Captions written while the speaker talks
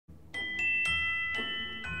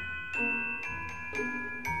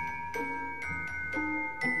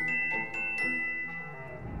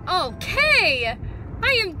Okay,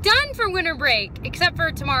 I am done for winter break, except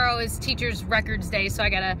for tomorrow is teacher's records day, so I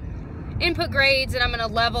gotta input grades and I'm gonna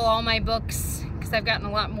level all my books because I've gotten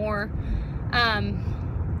a lot more,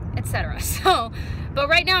 etc. So, but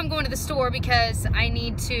right now I'm going to the store because I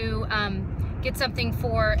need to get something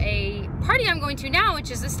for a party I'm going to now,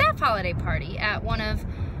 which is a staff holiday party at one of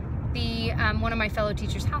my fellow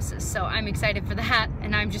teachers' houses. So I'm excited for that,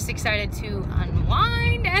 and I'm just excited to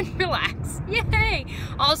unwind and relax. Yay!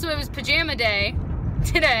 Also, it was pajama day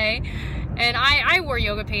today, and I wore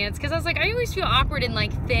yoga pants because I was like, I always feel awkward in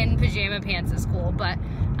like thin pajama pants at school, but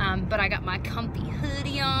I got my comfy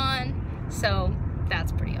hoodie on, so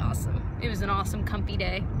that's pretty awesome. It was an awesome comfy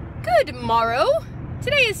day. Good morrow.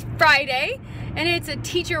 Today is Friday, and it's a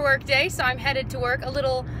teacher work day, so I'm headed to work a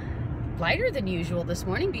little lighter than usual this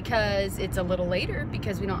morning because it's a little later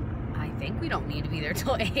because I think we don't need to be there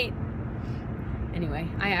till 8. Anyway,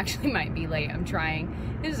 I actually might be late. I'm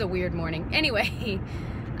trying. This is a weird morning. Anyway,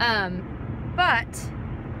 but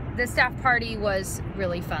the staff party was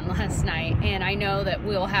really fun last night, and I know that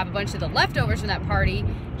we'll have a bunch of the leftovers from that party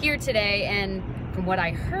here today, and from what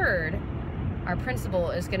I heard, our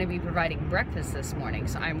principal is going to be providing breakfast this morning,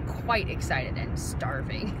 so I'm quite excited and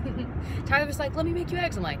starving. Tyler was like, let me make you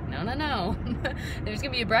eggs. I'm like, no, no, no. There's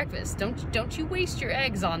going to be a breakfast. Don't you waste your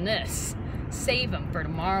eggs on this. Save them for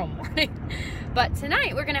tomorrow morning. But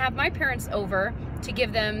tonight, we're going to have my parents over to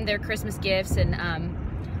give them their Christmas gifts and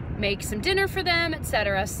make some dinner for them,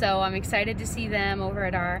 etc. So I'm excited to see them over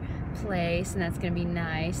at our place, and that's going to be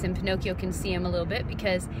nice. And Pinocchio can see him a little bit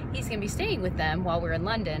because he's going to be staying with them while we're in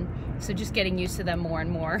London. So just getting used to them more and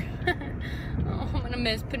more. Oh, I'm going to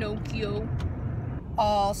miss Pinocchio.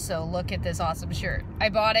 Also, look at this awesome shirt. I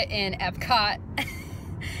bought it in Epcot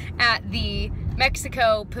at the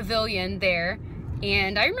Mexico Pavilion there.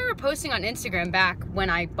 And I remember posting on Instagram back when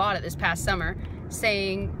I bought it this past summer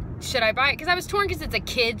saying, should I buy it? Because I was torn because it's a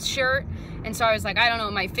kid's shirt. And so I was like, I don't know,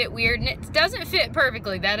 it might fit weird. And it doesn't fit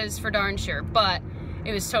perfectly, that is for darn sure. But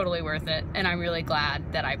it was totally worth it. And I'm really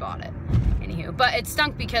glad that I bought it. Anywho, but it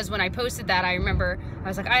stunk because when I posted that, I remember I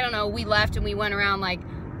was like, I don't know, we left and we went around like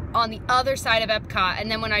on the other side of Epcot. And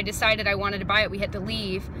then when I decided I wanted to buy it, we had to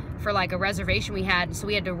leave for like a reservation we had. So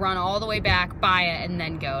we had to run all the way back, buy it, and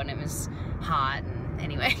then go. And it was hot. And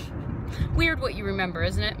anyway, weird what you remember,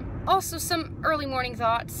 isn't it? Also, some early morning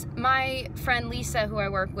thoughts. My friend Lisa, who I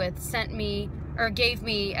work with, sent me, or gave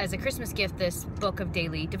me as a Christmas gift, this book of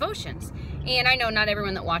daily devotions. And I know not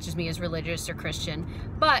everyone that watches me is religious or Christian,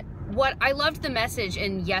 but what I loved the message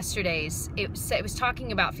in yesterday's, it was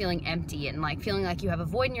talking about feeling empty and like feeling like you have a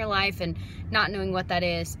void in your life and not knowing what that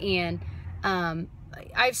is. And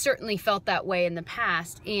I've certainly felt that way in the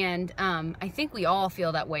past, and I think we all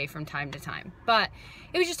feel that way from time to time. But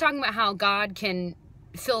it was just talking about how God can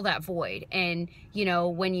fill that void, and you know,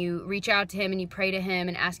 when you reach out to him and you pray to him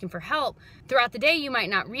and ask him for help throughout the day, you might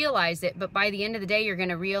not realize it, but by the end of the day you're going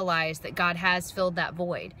to realize that God has filled that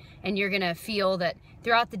void, and you're going to feel that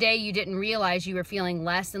throughout the day you didn't realize you were feeling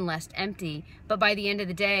less and less empty, but by the end of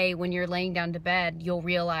the day when you're laying down to bed, you'll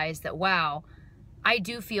realize that, wow, I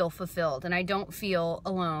do feel fulfilled, and I don't feel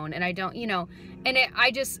alone, and I don't, you know, and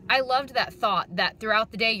I loved that thought that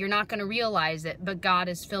throughout the day you're not going to realize it, but God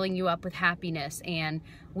is filling you up with happiness and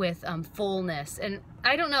with fullness. And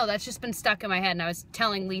I don't know, that's just been stuck in my head, and I was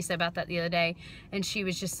telling Lisa about that the other day, and she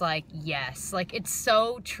was just like, yes, like it's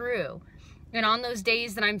so true. And on those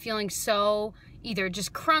days that I'm feeling so either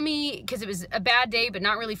just crummy because it was a bad day but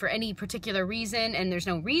not really for any particular reason, and there's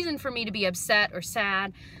no reason for me to be upset or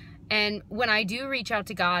sad, and when I do reach out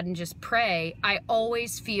to God and just pray, I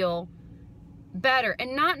always feel better.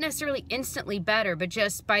 And not necessarily instantly better, but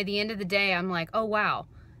just by the end of the day, I'm like, oh wow,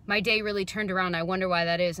 my day really turned around. I wonder why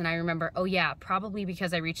that is. And I remember, oh yeah, probably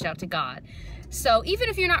because I reached out to God. So even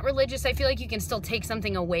if you're not religious, I feel like you can still take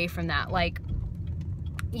something away from that. Like,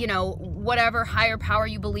 you know, whatever higher power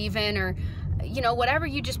you believe in, or, you know, whatever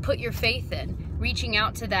you just put your faith in, reaching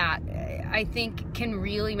out to that, I think can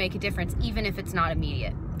really make a difference, even if it's not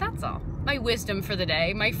immediate. That's all. My wisdom for the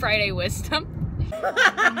day, my Friday wisdom.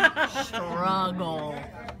 Struggle.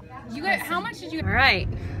 You got, how much did you? All right,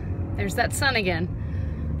 there's that sun again.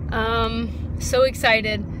 So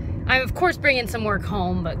excited. I'm of course bringing some work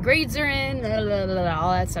home, but grades are in,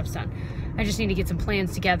 all that stuff's done. I just need to get some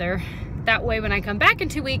plans together. That way when I come back in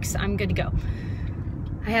 2 weeks, I'm good to go.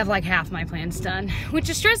 I have like half my plans done, which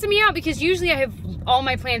is stressing me out because usually I have all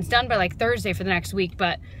my plans done by like Thursday for the next week,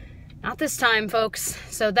 but not this time, folks.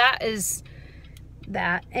 So that is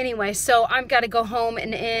that. Anyway, so I've got to go home,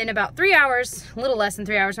 and in about 3 hours, a little less than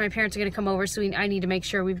 3 hours, my parents are going to come over, so I need to make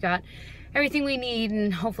sure we've got everything we need,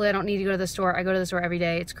 and hopefully I don't need to go to the store. I go to the store every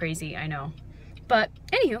day. It's crazy, I know. But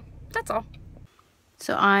anywho, that's all.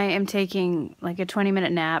 So I am taking like a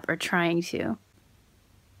 20-minute nap, or trying to.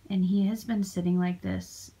 And he has been sitting like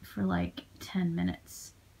this for like 10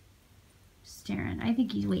 minutes. Staring. I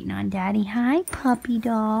think he's waiting on Daddy. Hi, puppy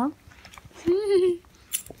dog.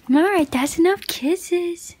 Alright, that's enough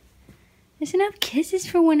kisses. That's enough kisses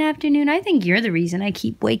for one afternoon. I think you're the reason I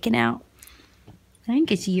keep waking out. I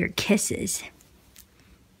think it's your kisses.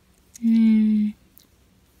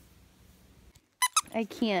 I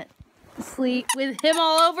can't sleep with him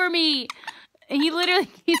all over me. He literally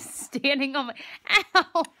keeps standing on my,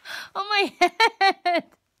 ow, on my head.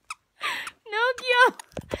 Pinocchio,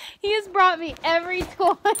 he has brought me every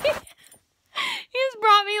toy. He has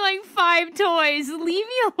brought me like 5 toys. Leave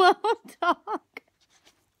me alone, dog.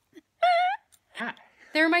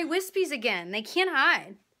 They're my wispies again. They can't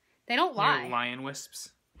hide. They don't lie. They're lion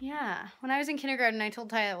wisps. Yeah. When I was in kindergarten, I told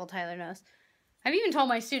Tyler, well, Tyler knows. I've even told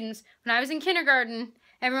my students, when I was in kindergarten,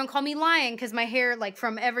 everyone called me lion because my hair, like,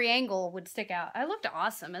 from every angle would stick out. I looked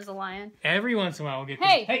awesome as a lion. Every once in a while we'll get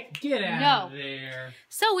Hey, get out of there.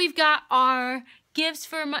 So we've got our gifts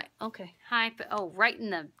for my, okay, hi, oh, right in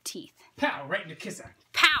the teeth. Pow, right in the kisser.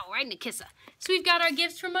 Pow, right in the kisser. So we've got our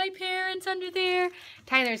gifts from my parents under there.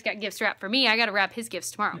 Tyler's got gifts wrapped for me. I got to wrap his gifts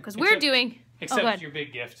tomorrow because we're doing, Except your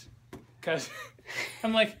big gift. Because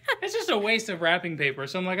I'm like, it's just a waste of wrapping paper.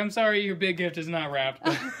 So I'm like, I'm sorry your big gift is not wrapped.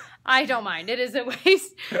 I don't mind. It is a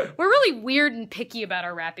waste. We're really weird and picky about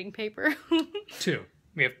our wrapping paper. 2.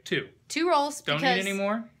 We have 2. 2 rolls. Don't need any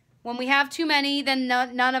more? When we have too many, then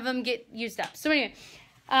none of them get used up. So anyway,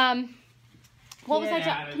 what was I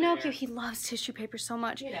talking? Pinocchio, he loves tissue paper so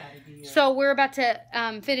much. So we're about to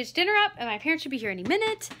finish dinner up, and my parents should be here any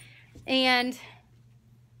minute. And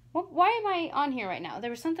why am I on here right now? There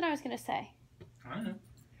was something I was going to say. I don't know.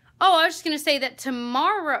 Oh, I was just going to say that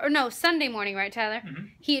tomorrow, or no, Sunday morning, right, Tyler?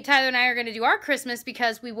 Mm-hmm. Tyler and I are going to do our Christmas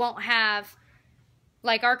because we won't have,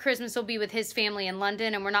 like, our Christmas will be with his family in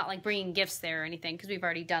London, and we're not, like, bringing gifts there or anything because we've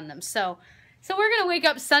already done them. So we're going to wake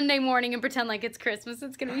up Sunday morning and pretend like it's Christmas.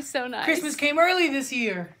 It's going to be so nice. Christmas came early this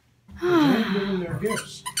year. They're giving their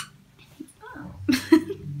gifts. Oh.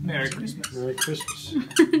 Merry Christmas. Merry Christmas.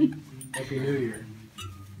 Happy New Year.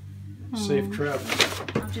 Safe travel.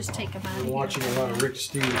 I'll just take them out of I'm here. watching a lot of Rick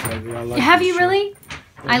Steves lately. I like Have his you show. really?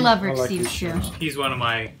 I love Rick I like Steves his too. shows. He's one of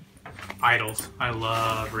my idols. I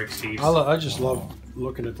love Rick Steves. I just love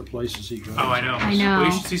looking at the places he goes. Oh, I know. I know. Well,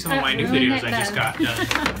 you should see some of my new videos I just got done.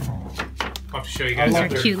 I'll have to show you guys. These love are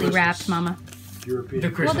their cutely Christmas. wrapped, Mama. European. The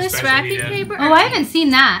Christmas Well, this special wrapping he did. paper, Oh, I haven't seen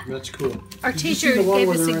that. That's cool. our Did you see teacher the one gave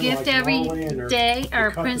where us they're a in, gift like, every Norway and day, they our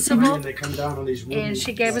cut the principal, tree and they come down on these wooden, and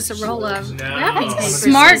she gave us a like, roll of sleds. No. wrapping paper.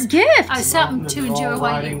 Smart gift. Something to And they're enjoy all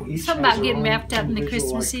while riding. you, Each something has about their getting own wrapped up in the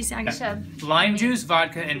individual, Christmas like- season. I said, Lime juice,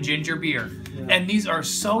 vodka, and ginger beer. And these are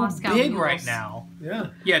so Moscow big mules. right now. Yeah.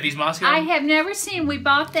 Yeah, these Moscow. I have never seen, we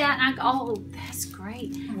bought that, and I go, oh, that's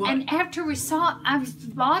great. What? And after we saw it, I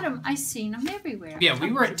bought them, I seen them everywhere. Yeah,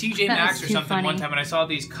 we were at TJ That Maxx is or too something funny. one time, and I saw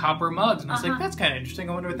these copper mugs, and I was like, Uh-huh. that's kind of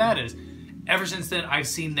interesting. I wonder what that is. Ever since then, I've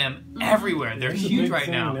seen them everywhere. They're It's a huge big right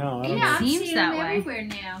thing now. I don't Yeah, know. I've Seems seen that them way. everywhere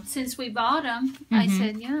now. Since we bought them, I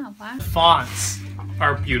said, yeah, wow. Fonts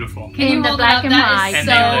are beautiful. Can you In the hold it black up? and That white. is And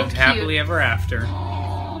so they lived cute. happily ever after.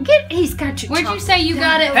 He's got your Where'd you chocolate. say you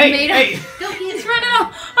got it? Hey, made hey! Go get He's it. running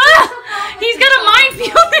off. Ah, he's got a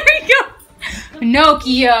minefield. There he goes.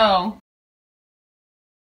 Pinocchio.